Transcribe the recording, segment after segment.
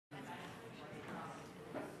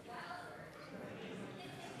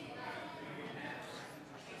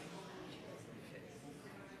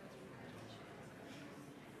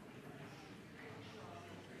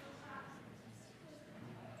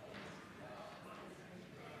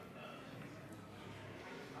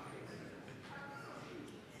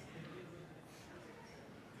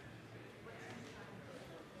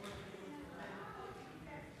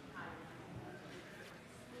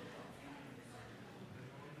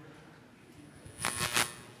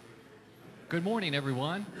Good morning,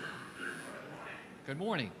 everyone. Good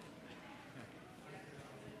morning.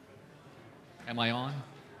 Am I on?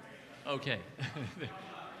 Okay.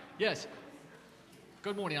 Yes.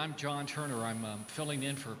 Good morning. I'm John Turner. I'm filling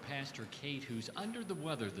in for Pastor Kate, who's under the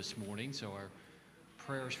weather this morning, so our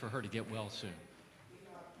prayers for her to get well soon.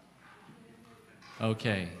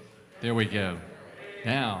 Okay. There we go.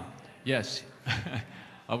 Now, yes,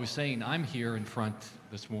 I was saying I'm here in front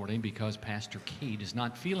this morning because Pastor Kate is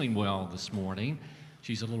not feeling well this morning.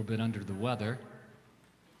 She's a little bit under the weather.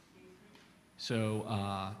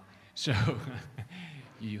 So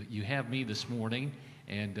you have me this morning,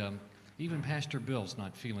 and even Pastor Bill's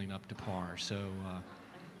not feeling up to par. So,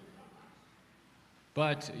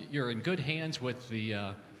 but you're in good hands with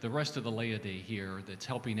the rest of the laity here that's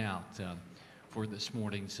helping out for this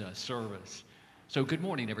morning's service. So, good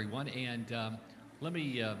morning, everyone, and let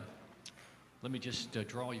me just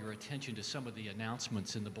draw your attention to some of the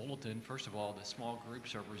announcements in the bulletin. First of all, the small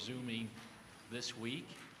groups are resuming this week.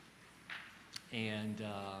 And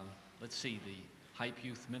let's see, the Hype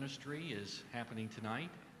Youth Ministry is happening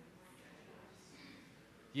tonight.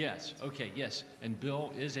 Yes, okay, yes. And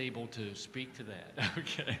Bill is able to speak to that.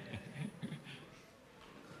 Okay.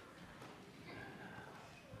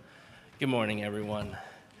 Good morning, everyone.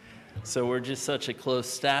 So we're just such a close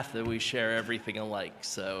staff that we share everything alike.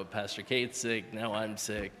 So Pastor Kate's sick, now I'm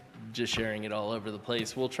sick, just sharing it all over the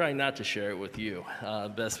place. We'll try not to share it with you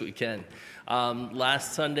best we can.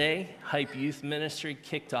 Last Sunday, Hype Youth Ministry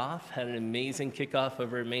kicked off, had an amazing kickoff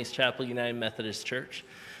over at Mace Chapel United Methodist Church.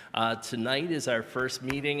 Tonight is our first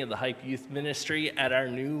meeting of the Hype Youth Ministry at our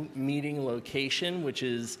new meeting location, which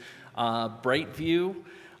is Brightview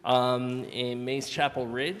in Mace Chapel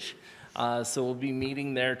Ridge. So we'll be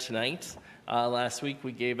meeting there tonight. Last week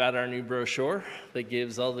we gave out our new brochure that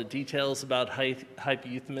gives all the details about Hype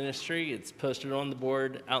Youth Ministry. It's posted on the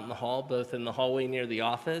board out in the hall, both in the hallway near the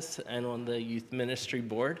office and on the youth ministry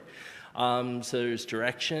board. So there's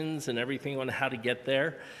directions and everything on how to get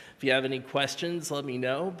there. If you have any questions, let me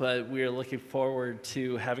know, but we are looking forward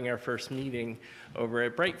to having our first meeting over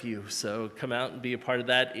at Brightview. So come out and be a part of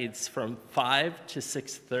that. It's from 5 to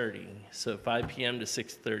 6:30, so 5 p.m. to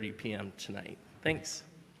 6:30 p.m. tonight. Thanks.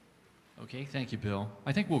 Okay, thank you, Bill.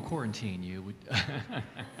 I think we'll quarantine you.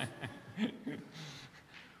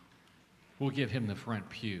 We'll give him the front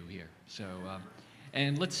pew here. So,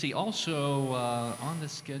 and let's see, also on the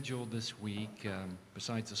schedule this week,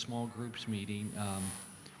 besides the small groups meeting,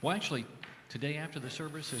 well, actually, today after the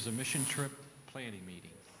service is a mission trip planning meeting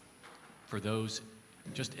for those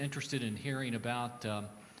just interested in hearing about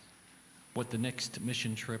what the next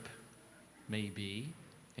mission trip may be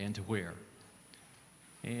and to where.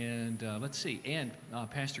 And let's see, and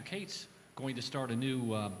Pastor Kate's going to start a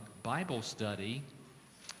new Bible study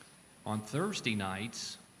on Thursday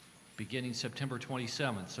nights beginning September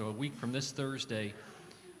 27th. So a week from this Thursday,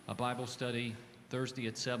 a Bible study, Thursday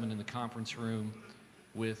at 7 in the conference room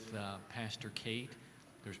with Pastor Kate.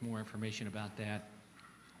 There's more information about that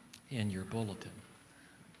in your bulletin.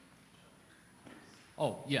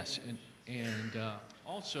 Oh, yes, and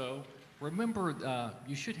also, remember,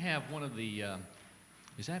 you should have one of the,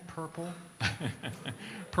 is that purple?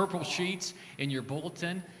 Purple sheets in your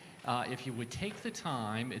bulletin. If you would take the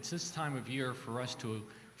time, it's this time of year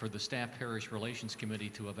for the Staff Parish Relations Committee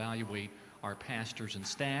to evaluate our pastors and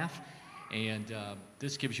staff, and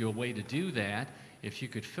this gives you a way to do that. If you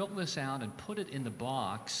could fill this out and put it in the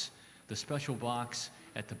box, the special box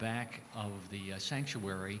at the back of the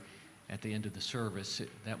sanctuary at the end of the service,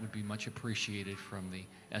 that would be much appreciated from the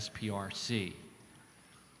SPRC.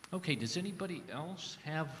 Okay, does anybody else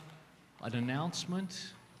have an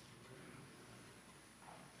announcement?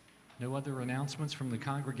 No other announcements from the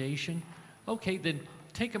congregation? Okay, then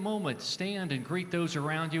take a moment, stand and greet those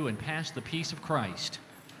around you and pass the peace of Christ.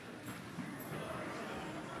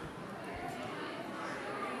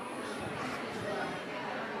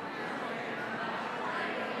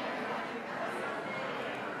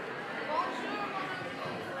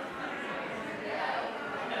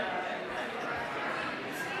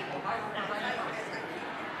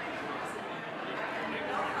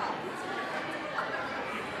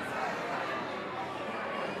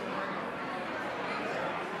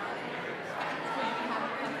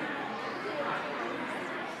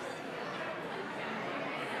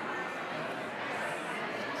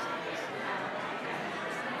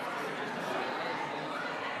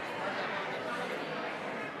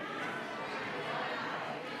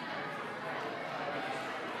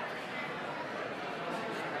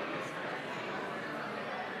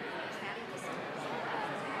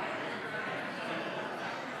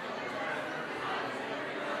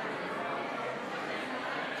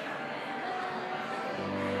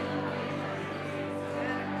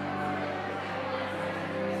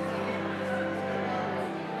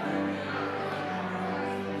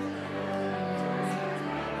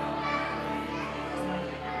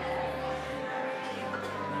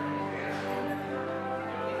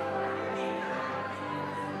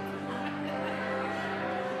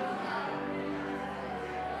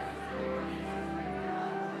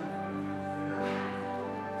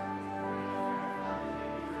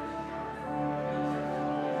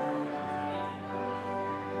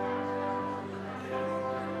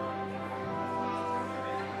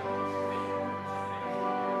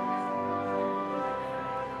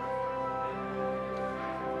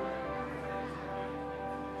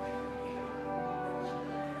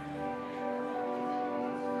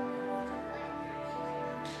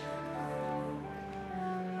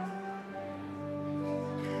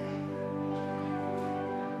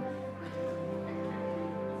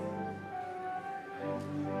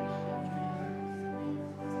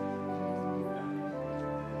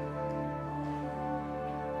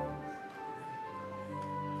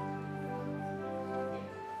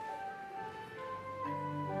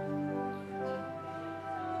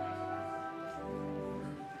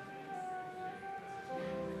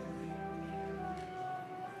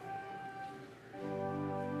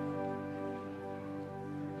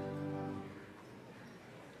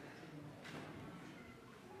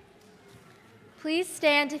 Please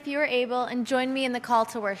stand if you are able and join me in the call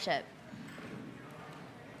to worship.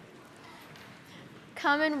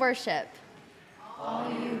 Come and worship, all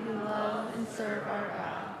you who love and serve our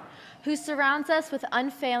God, who surrounds us with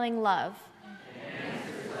unfailing love,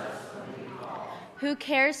 who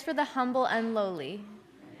cares for the humble and lowly,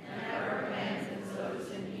 and never abandons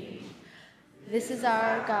those in need. This is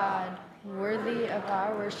our God, worthy of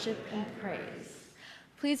our worship and praise.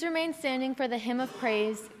 Please remain standing for the hymn of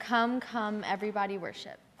praise, Come, Come, Everybody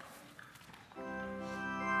Worship.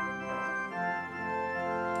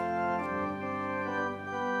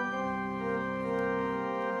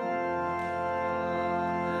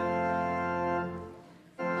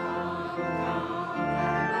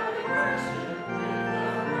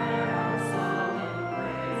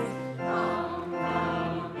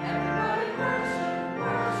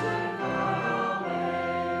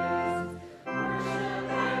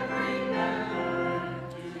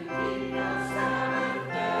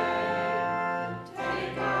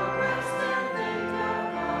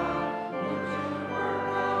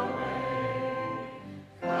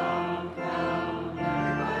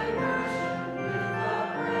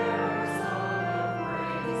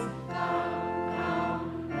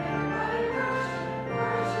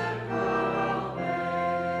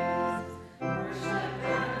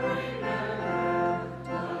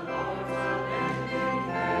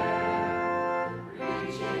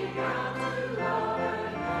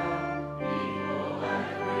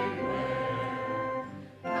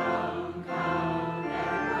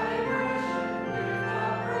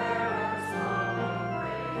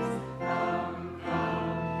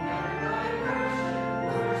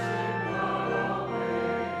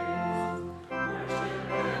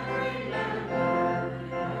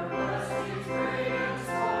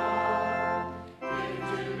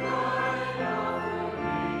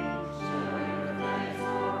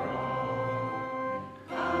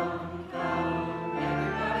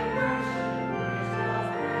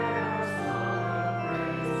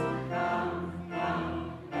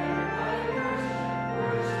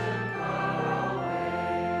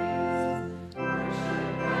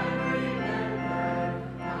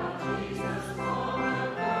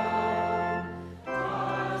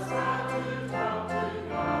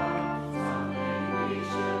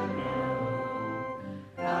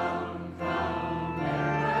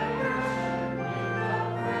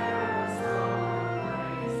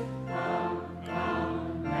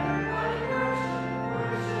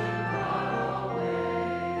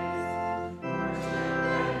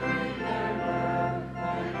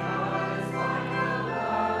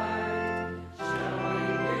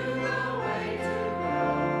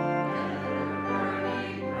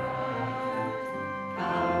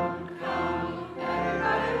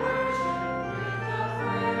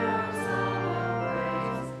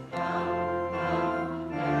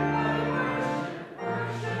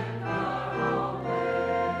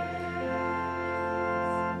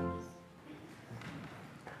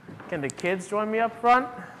 Can the kids join me up front?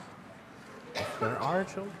 If there are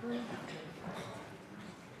children.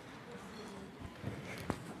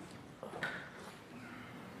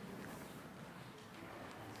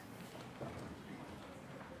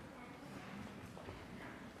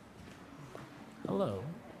 Hello.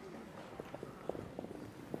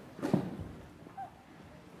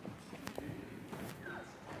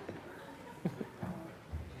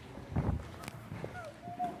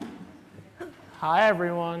 Hi,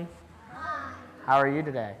 everyone. Hi. How are you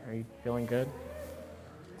today? Are you feeling good?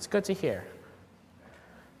 It's good to hear.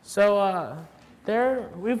 So,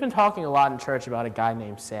 we've been talking a lot in church about a guy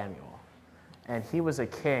named Samuel, and he was a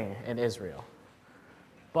king in Israel.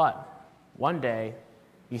 But one day,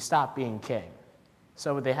 he stopped being king,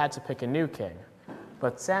 so they had to pick a new king.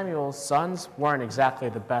 But Samuel's sons weren't exactly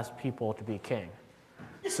the best people to be king,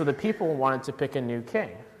 so the people wanted to pick a new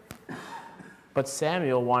king. But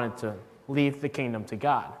Samuel wanted to leave the kingdom to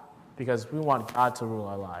God, because we want God to rule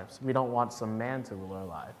our lives. We don't want some man to rule our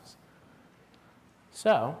lives.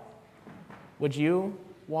 So, would you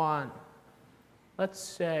want, let's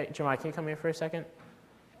say, Jeremiah, can you come here for a second?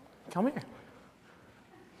 Come here.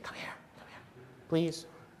 Come here. Come here. Please.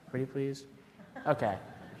 Pretty please. Okay.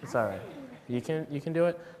 It's all right. You can do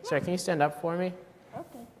it. Sarah, can you stand up for me?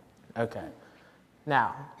 Okay. Okay.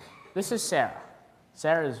 Now, this is Sarah.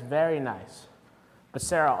 Sarah is very nice. But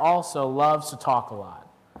Sarah also loves to talk a lot.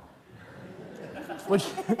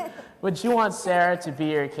 Would you want Sarah to be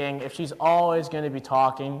your king if she's always going to be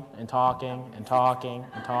talking and talking and talking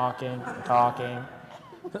and talking and talking?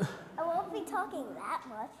 I won't be talking that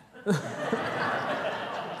much.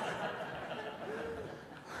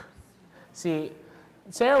 See,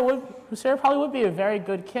 Sarah probably would be a very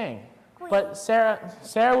good king. Queen. But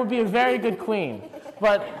Sarah would be a very good queen.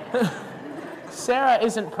 But Sarah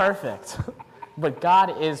isn't perfect. But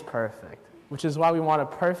God is perfect, which is why we want a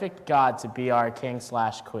perfect God to be our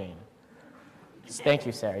king/queen. Thank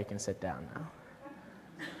you, Sarah. You can sit down now.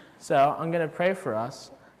 So I'm going to pray for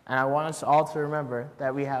us, and I want us all to remember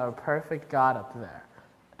that we have a perfect God up there,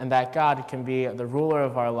 and that God can be the ruler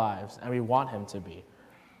of our lives, and we want him to be,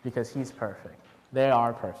 because he's perfect. They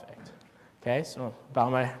are perfect. Okay, so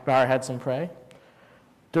bow our heads and pray.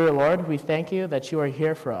 Dear Lord, we thank you that you are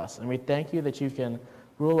here for us, and we thank you that you can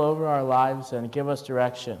rule over our lives and give us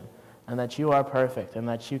direction, and that you are perfect, and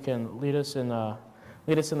that you can lead us in the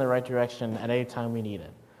right direction at any time we need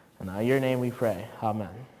it. And in your name we pray. Amen.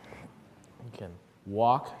 You can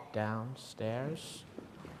walk downstairs.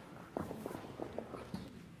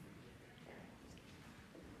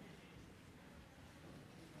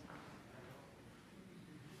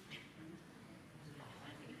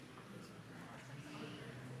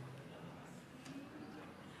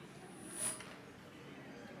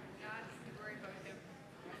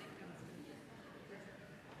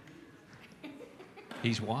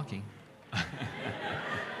 He's walking.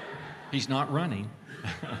 He's not running.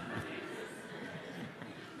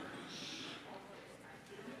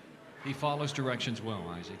 He follows directions well,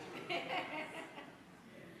 Isaac.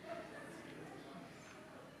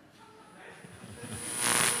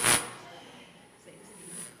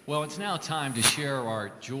 Well, it's now time to share our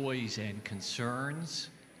joys and concerns.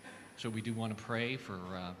 So we do want to pray for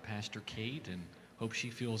Pastor Kate and hope she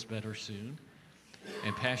feels better soon.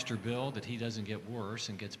 And Pastor Bill, that he doesn't get worse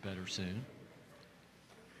and gets better soon.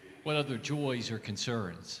 What other joys or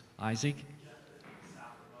concerns? Isaac?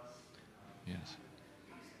 Yes.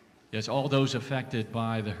 Yes, all those affected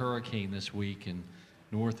by the hurricane this week in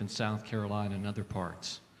North and South Carolina and other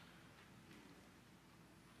parts.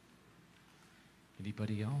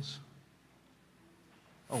 Anybody else?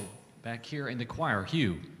 Oh, back here in the choir,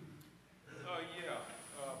 Hugh.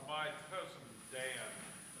 My cousin Dan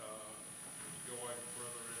is going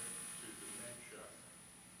further into dementia,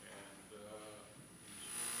 and he's become he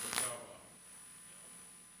needs a lot of people.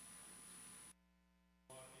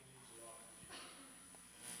 So prayers for him and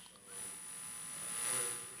also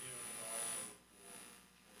for his wife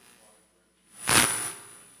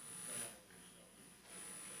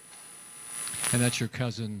and And that's your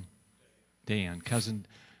cousin Dan,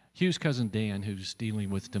 Hugh's cousin Dan, who's dealing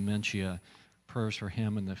with dementia. Prayers for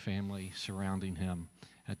him and the family surrounding him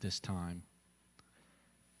at this time.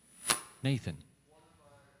 Nathan.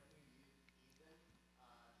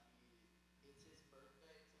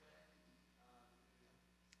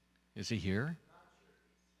 Is he here?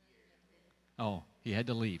 Oh, he had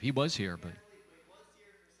to leave. He was here, but.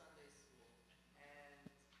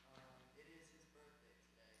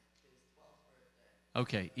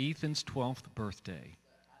 Okay, Ethan's 12th birthday.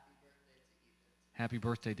 Happy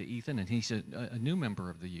birthday to Ethan, and he's a new member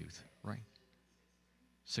of the youth, right?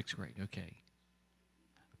 6th grade, okay.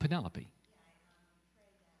 Penelope.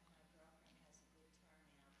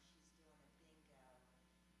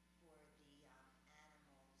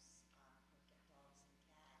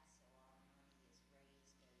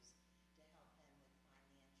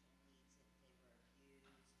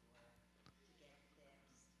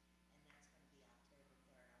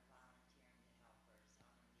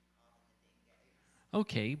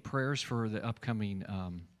 Okay, prayers for the upcoming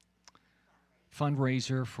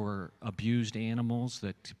fundraiser for abused animals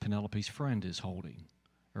that Penelope's friend is holding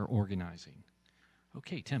or organizing.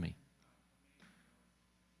 Okay, Timmy.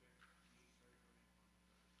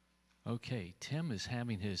 Okay, Tim is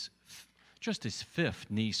having just his 5th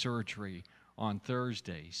knee surgery on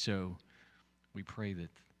Thursday, so we pray that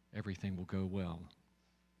everything will go well.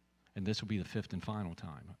 And this will be the 5th and final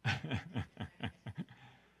time.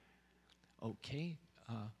 Okay,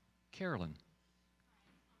 Carolyn.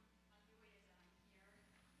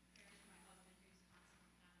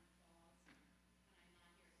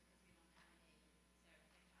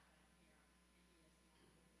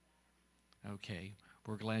 Okay,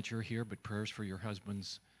 we're glad you're here, but prayers for your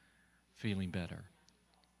husband's feeling better.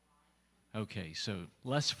 Okay, so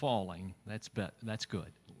less falling, that's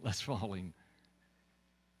good. Less falling.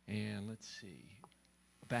 And let's see.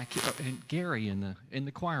 Back here, and Gary in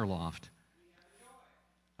the choir loft.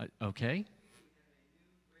 Okay.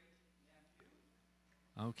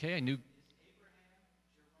 Okay, I knew.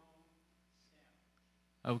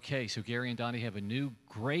 Okay, so Gary and Donnie have a new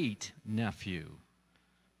great nephew.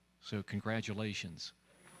 So congratulations.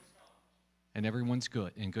 And everyone's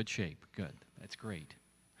good, in good shape. Good. That's great.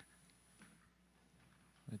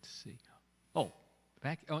 Let's see. Oh,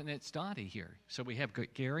 and it's Dottie here. So we have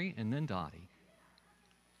Gary and then Dottie.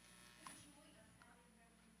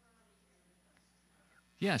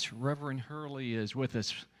 Yes, Reverend Hurley is with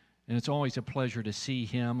us, and it's always a pleasure to see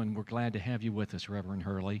him, and we're glad to have you with us, Reverend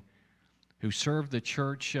Hurley, who served the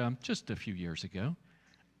church just a few years ago.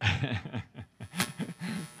 And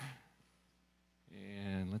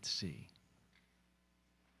let's see.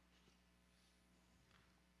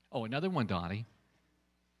 Oh, another one, Dottie.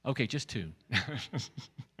 Okay, just two.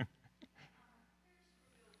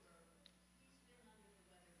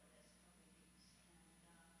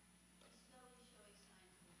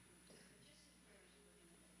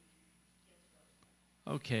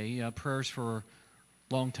 Okay, prayers for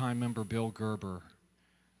longtime member Bill Gerber,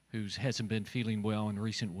 who hasn't been feeling well in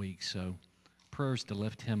recent weeks, so prayers to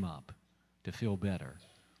lift him up, to feel better.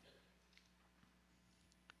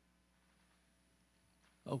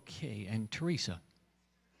 Okay, and Teresa.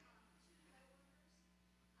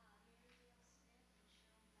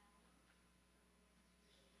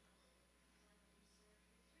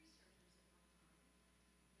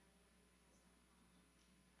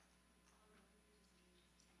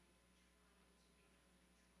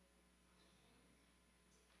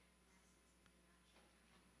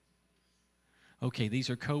 Okay, these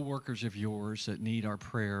are co-workers of yours that need our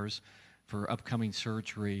prayers for upcoming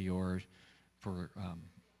surgery or for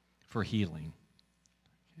healing.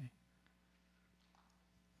 Okay.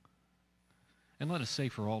 And let us say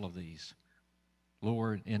for all of these,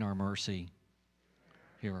 Lord, in our mercy,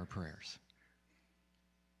 hear our prayers.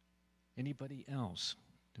 Anybody else?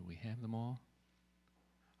 Do we have them all?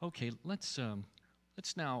 Okay, let's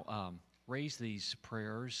now raise these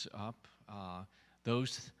prayers up,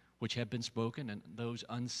 those which have been spoken and those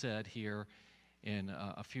unsaid here in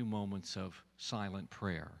a few moments of silent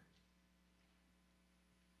prayer.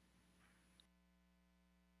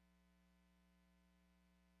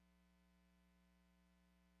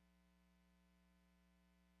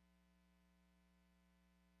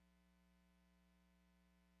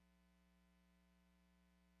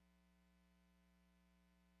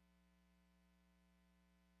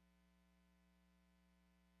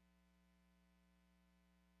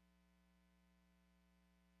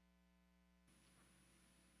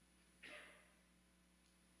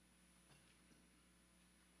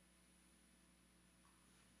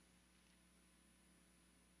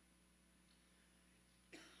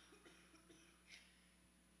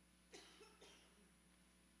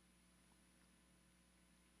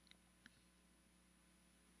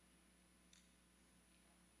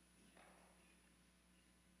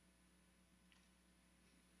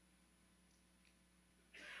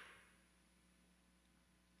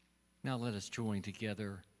 Now let us join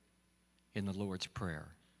together in the Lord's Prayer.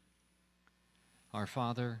 Our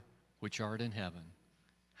Father, which art in heaven,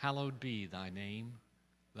 hallowed be thy name.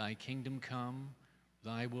 Thy kingdom come,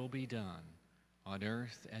 thy will be done, on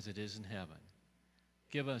earth as it is in heaven.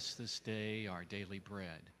 Give us this day our daily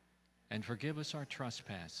bread, and forgive us our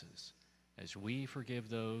trespasses, as we forgive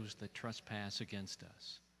those that trespass against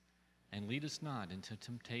us. And lead us not into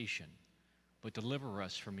temptation, but deliver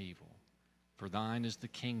us from evil. For thine is the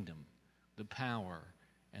kingdom, the power,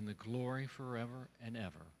 and the glory forever and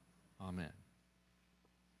ever. Amen.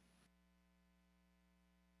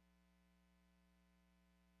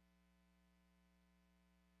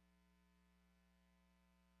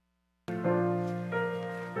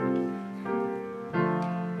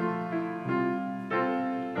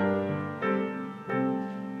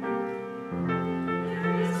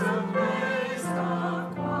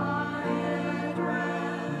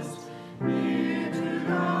 Near to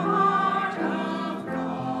the heart of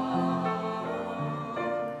God.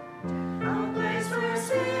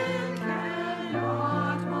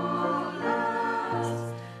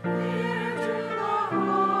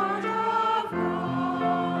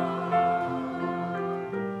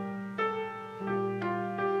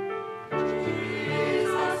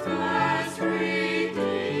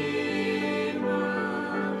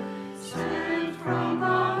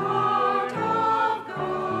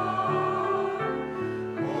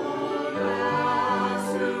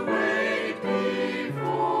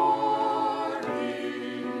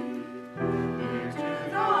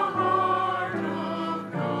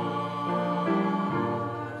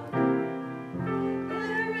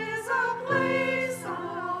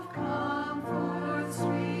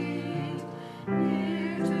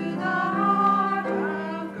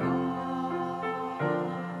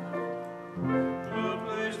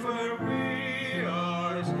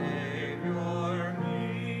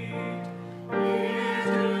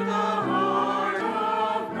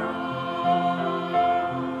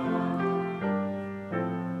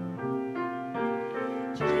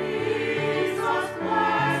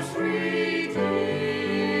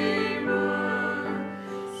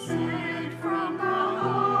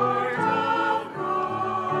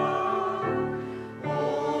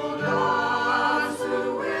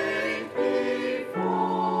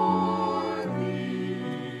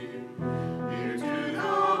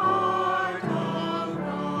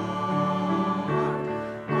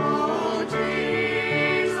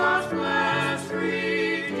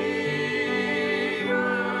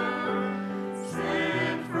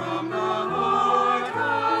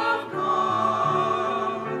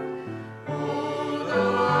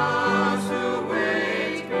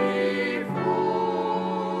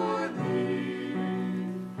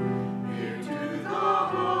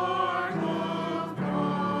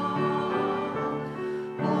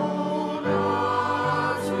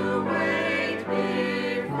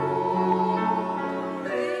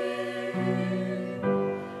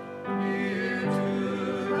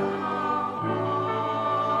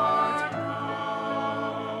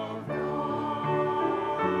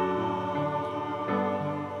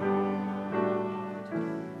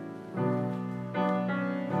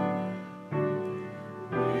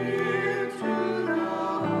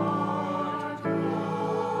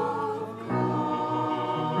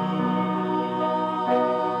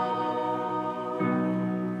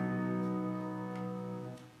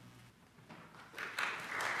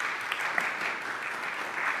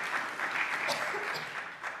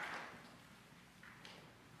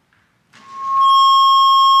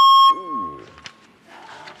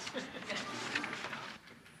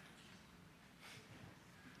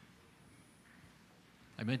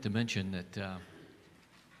 mention that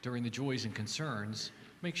during the joys and concerns,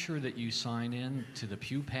 make sure that you sign in to the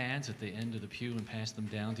pew pads at the end of the pew and pass them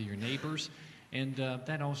down to your neighbors. And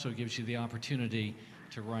that also gives you the opportunity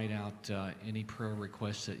to write out any prayer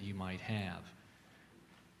requests that you might have.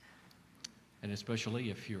 And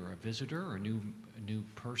especially if you're a visitor or a new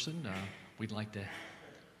person, we'd like to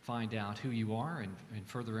find out who you are and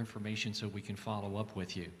further information so we can follow up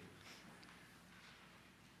with you.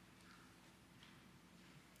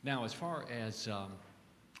 Now, as far as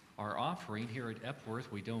our offering here at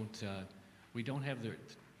Epworth, we don't have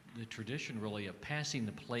the tradition really of passing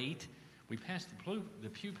the plate. We pass the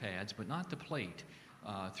pew pads, but not the plate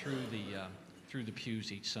through the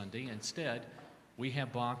pews each Sunday. Instead, we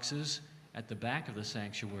have boxes at the back of the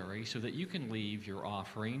sanctuary so that you can leave your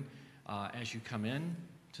offering as you come in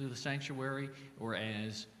to the sanctuary or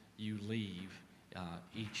as you leave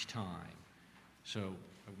each time. So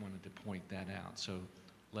I wanted to point that out. So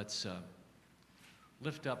let's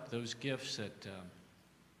lift up those gifts that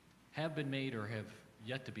have been made or have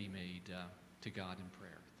yet to be made to God in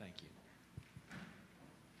prayer. Thank you.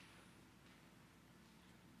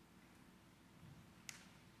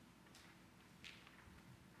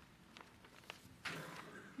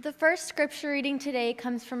 The first scripture reading today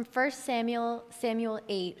comes from 1 Samuel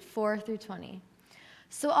 8, 4 through 20.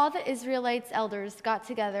 So all the Israelites' elders got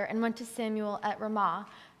together and went to Samuel at Ramah.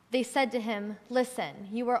 They said to him, "Listen,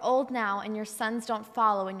 you are old now, and your sons don't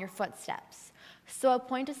follow in your footsteps. So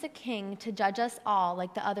appoint us a king to judge us all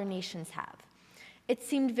like the other nations have." It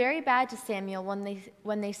seemed very bad to Samuel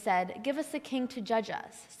when they said, "Give us a king to judge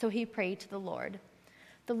us." So he prayed to the Lord.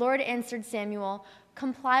 The Lord answered Samuel,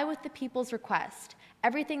 "Comply with the people's request,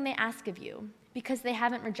 everything they ask of you, because they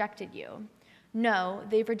haven't rejected you. No,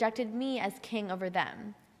 they've rejected me as king over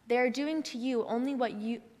them. They are doing to you only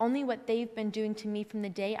what they've been doing to me from the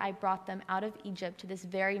day I brought them out of Egypt to this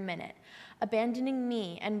very minute, abandoning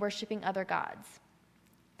me and worshiping other gods.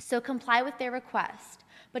 So comply with their request,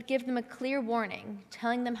 but give them a clear warning,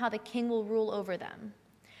 telling them how the king will rule over them."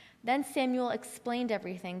 Then Samuel explained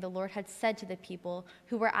everything the Lord had said to the people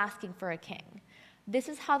who were asking for a king. This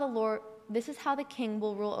is how the king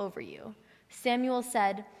will rule over you. Samuel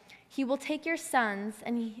said, "He will take your sons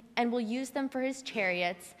and will use them for his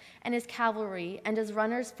chariots and his cavalry and as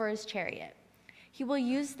runners for his chariot. He will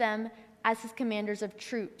use them as his commanders of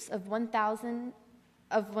troops of 1,000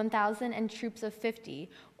 and troops of 50,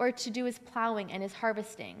 or to do his plowing and his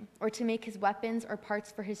harvesting, or to make his weapons or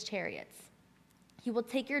parts for his chariots. He will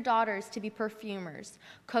take your daughters to be perfumers,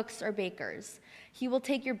 cooks, or bakers. He will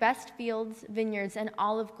take your best fields, vineyards, and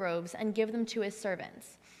olive groves and give them to his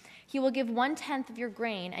servants. He will give 1/10 of your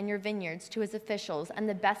grain and your vineyards to his officials and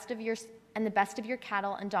the best of your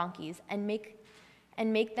cattle and donkeys and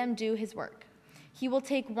make them do his work. He will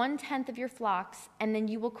take 1/10 of your flocks, and then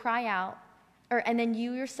you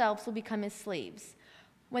yourselves will become his slaves.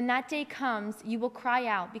 When that day comes, you will cry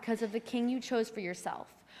out because of the king you chose for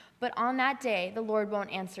yourself. But on that day, the Lord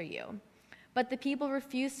won't answer you." But the people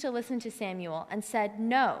refused to listen to Samuel and said,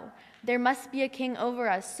 "No, there must be a king over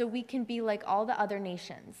us so we can be like all the other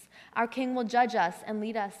nations. Our king will judge us and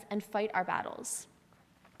lead us and fight our battles."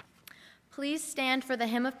 Please stand for the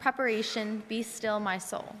hymn of preparation, "Be Still, My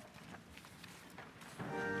Soul."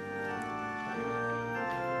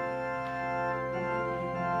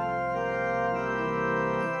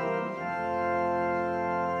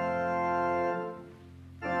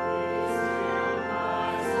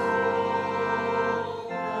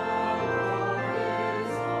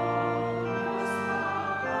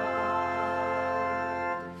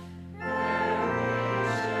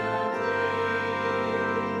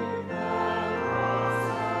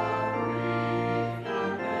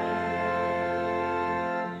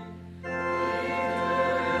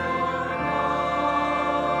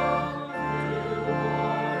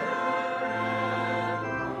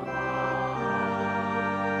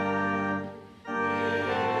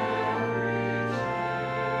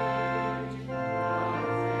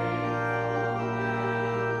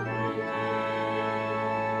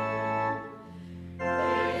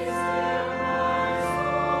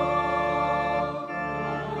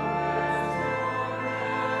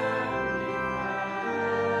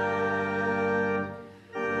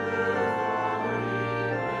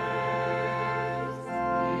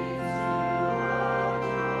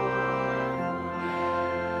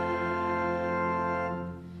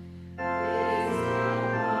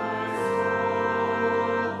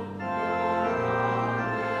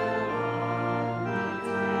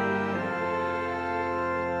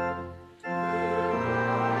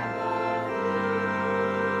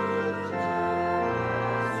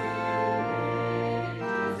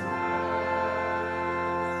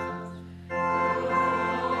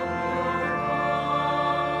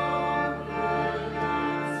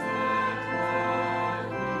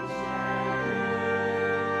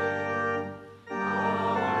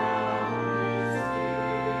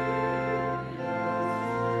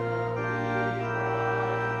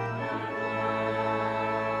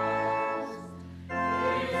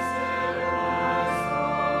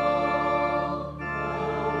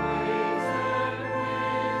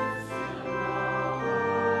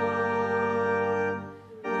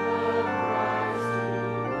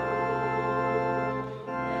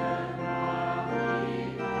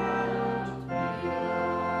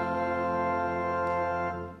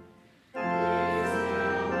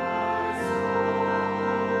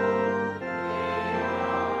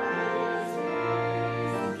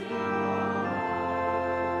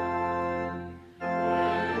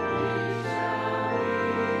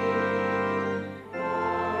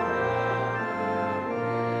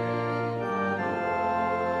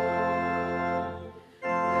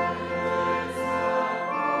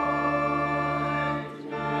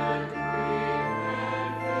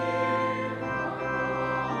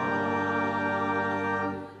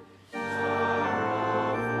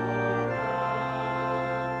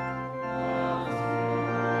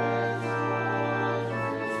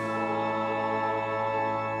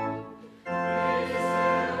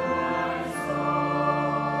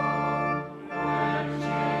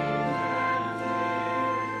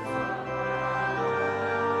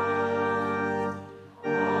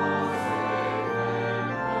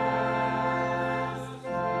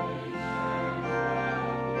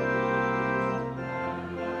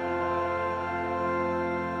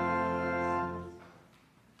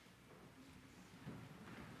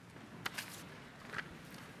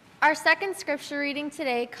 Our second scripture reading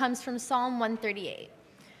today comes from Psalm 138.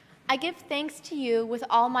 I give thanks to you with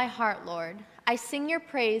all my heart, Lord. I sing your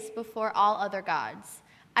praise before all other gods.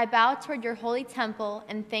 I bow toward your holy temple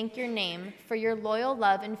and thank your name for your loyal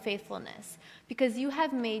love and faithfulness, because you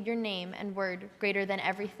have made your name and word greater than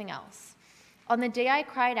everything else. On the day I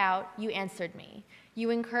cried out, you answered me.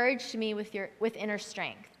 You encouraged me with inner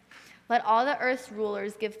strength. Let all the earth's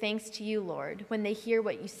rulers give thanks to you, Lord, when they hear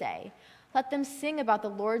what you say. Let them sing about the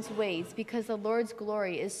Lord's ways, because the Lord's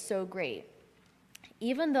glory is so great.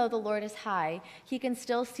 Even though the Lord is high, he can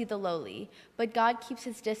still see the lowly, but God keeps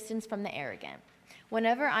his distance from the arrogant.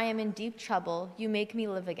 Whenever I am in deep trouble, you make me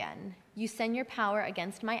live again. You send your power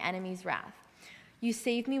against my enemy's wrath. You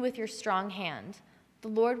save me with your strong hand. The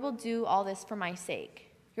Lord will do all this for my sake.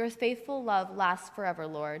 Your faithful love lasts forever,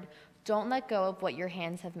 Lord. Don't let go of what your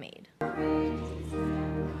hands have made.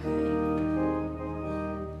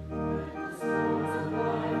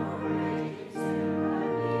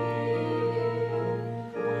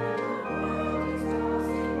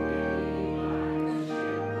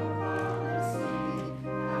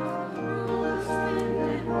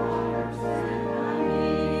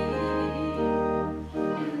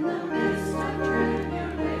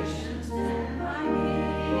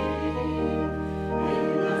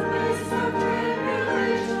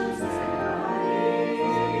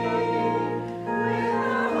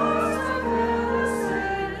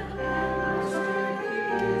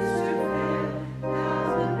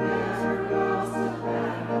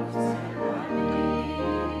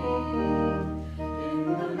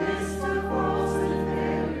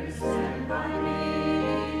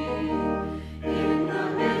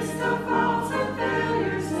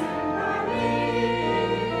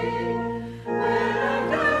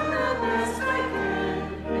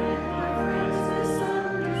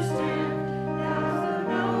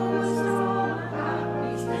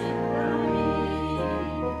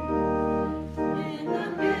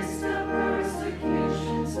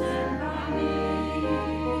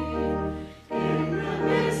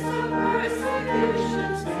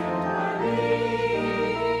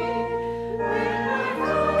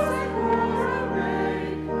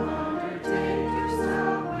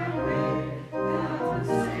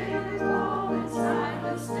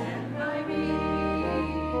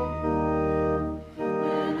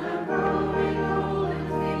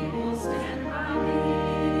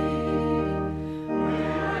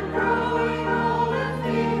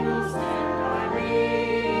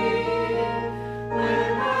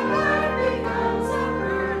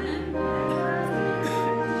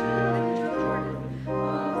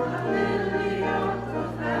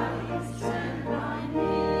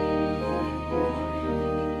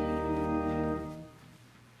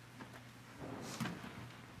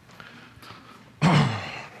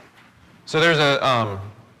 So there's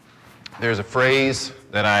a phrase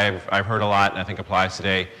that I've heard a lot and I think applies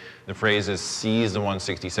today. The phrase is seize the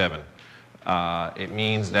 167. It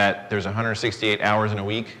means that there's 168 hours in a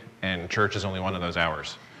week and church is only one of those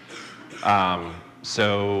hours.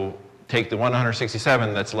 So take the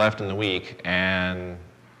 167 that's left in the week and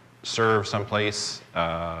serve someplace,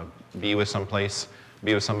 be with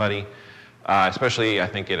somebody. Especially I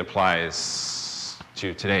think it applies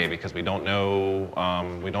to today because we don't know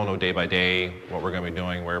day by day what we're going to be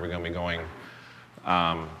doing, where we're going to be going.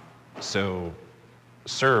 So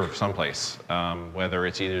serve someplace, whether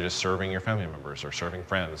it's either just serving your family members or serving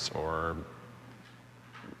friends or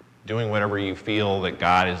doing whatever you feel that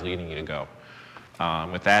God is leading you to go.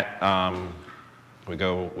 With that,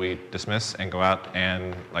 we dismiss and go out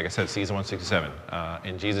and, like I said, seize the 167.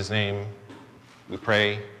 In Jesus' name, we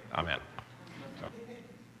pray. Amen.